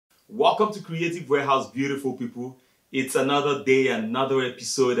Welcome to Creative Warehouse, beautiful people. It's another day, another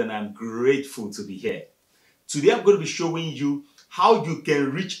episode, and I'm grateful to be here. Today I'm going to be showing you how you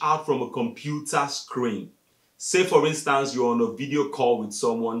can reach out from a computer screen. Say for instance, you're on a video call with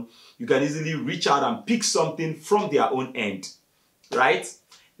someone, you can easily reach out and pick something from their own end, right?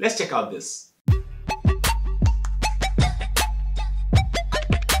 Let's check out this.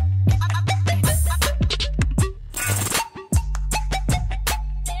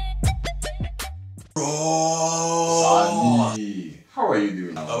 Sani, how are you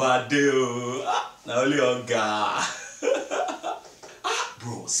doing? How I do? Now only on guy.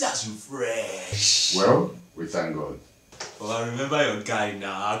 Bro, see as you fresh. Well, we thank God. Oh, I remember your guy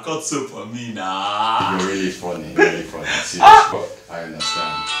now. I got soap for me now. You're really funny, really funny. Serious, but I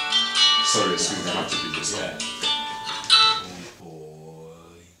understand. Sorry, excuse me, I have to be this one. Oh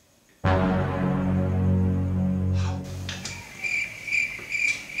boy.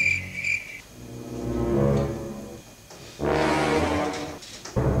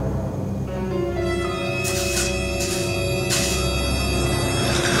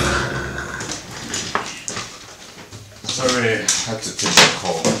 Sorry, I had to take a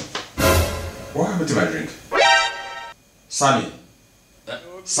call. What happened to my drink? Sammy.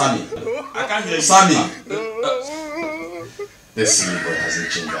 Sammy. I can't hear you. Sammy. This silly boy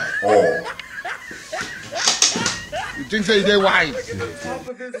hasn't changed at all. You think so they wine?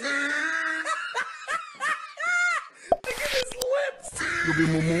 You be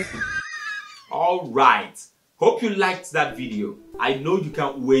mumu. Alright. Hope you liked that video. I know you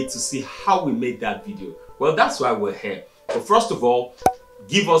can't wait to see how we made that video. Well, that's why we're here. But first of all,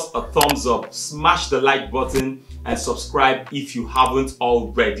 give us a thumbs up, smash the like button, and subscribe if you haven't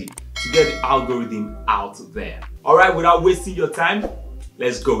already to get the algorithm out there. Alright, without wasting your time,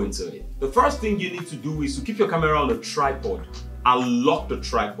 let's go into it. The first thing you need to do is to keep your camera on a tripod and lock the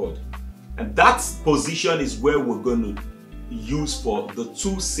tripod. And that position is where we're going to use for the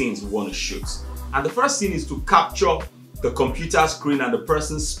two scenes we want to shoot. And the first scene is to capture the computer screen and the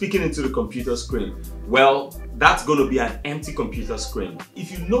person speaking into the computer screen. Well, that's going to be an empty computer screen.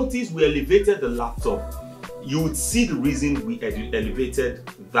 If you notice, we elevated the laptop. You would see the reason we elevated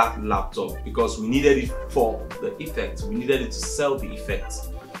that laptop, because we needed it for the effect. We needed it to sell the effect.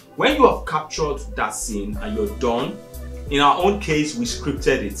 When you have captured that scene and you're done, in our own case, we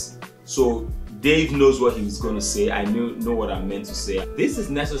scripted it. So Dave knows what he was going to say. I know what I meant to say. This is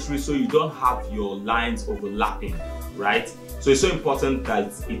necessary so you don't have your lines overlapping, right? So it's so important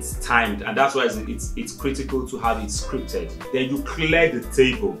that it's timed, and that's why it's critical to have it scripted. Then you clear the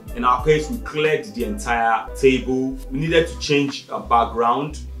table. In our case, we cleared the entire table. We needed to change a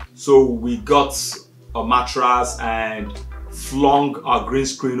background, so we got a mattress and flung our green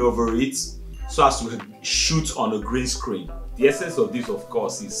screen over it so as to shoot on a green screen. The essence of this, of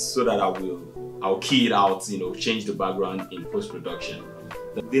course, is so that I'll key it out, change the background in post-production.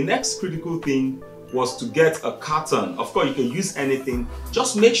 The next critical thing was to get a carton. Of course, you can use anything.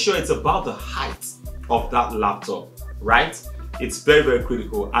 Just make sure it's about the height of that laptop, right? It's very, very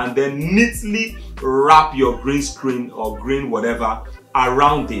critical. And then neatly wrap your green screen or green whatever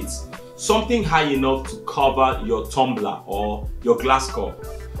around it. Something high enough to cover your tumbler or your glass cup.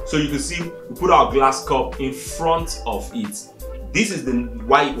 So you can see we put our glass cup in front of it. This is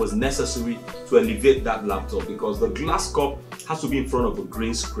why it was necessary to elevate that laptop, because the glass cup has to be in front of a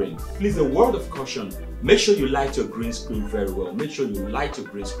green screen. Please, a word of caution, make sure you light your green screen very well. Make sure you light your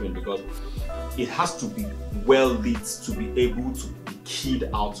green screen, because it has to be well lit to be able to be keyed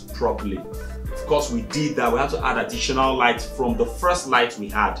out properly. Of course, we did that. We had to add additional light from the first light we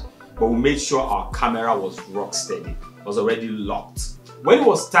had, but we made sure our camera was rock steady. It was already locked. When it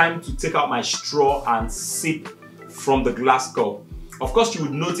was time to take out my straw and sip from the glass cup, of course you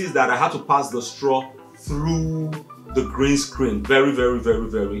would notice that I had to pass the straw through the green screen. Very, very, very,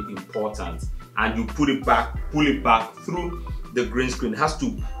 very important. And you pull it back through the green screen. It has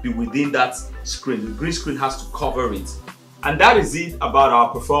to be within that screen. The green screen has to cover it. And that is it about our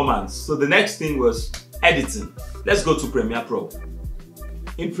performance. So the next thing was editing. Let's go to Premiere Pro.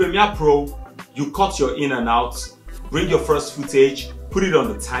 In Premiere Pro, you cut your in and out, bring your first footage, put it on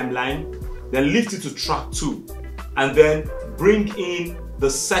the timeline, then lift it to track 2, and then bring in the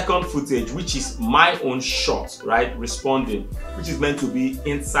second footage, which is my own shot, right, responding, which is meant to be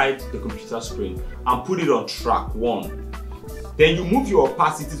inside the computer screen, and put it on track 1. Then you move your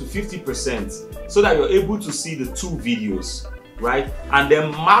opacity to 50% so that you're able to see the two videos, right, and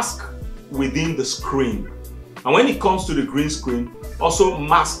then mask within the screen. And when it comes to the green screen, also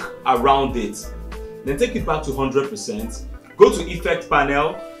mask around it. Then take it back to 100%, go to Effect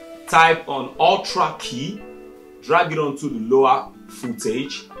Panel, type on Ultra key, drag it onto the lower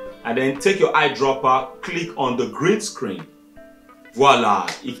footage, and then take your eyedropper, click on the green screen. Voila,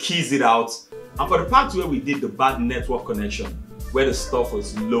 it keys it out. And for the part where we did the bad network connection, where the stuff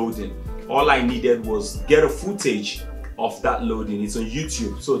was loading, all I needed was get a footage of that loading. It's on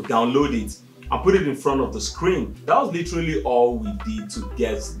YouTube, so download it and put it in front of the screen. That was literally all we did to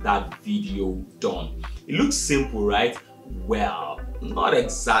get that video done. It looks simple, right? Well, not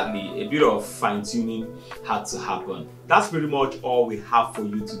exactly. A bit of fine-tuning had to happen. That's pretty much all we have for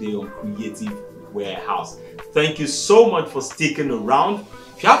you today on Creative Warehouse. Thank you so much for sticking around.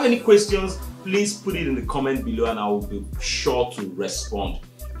 If you have any questions, please put it in the comment below and I will be sure to respond.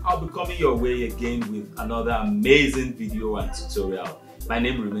 I'll be coming your way again with another amazing video and tutorial. My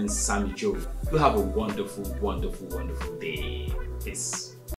name remains Sammy Joe. You have a wonderful, wonderful, wonderful day. Peace.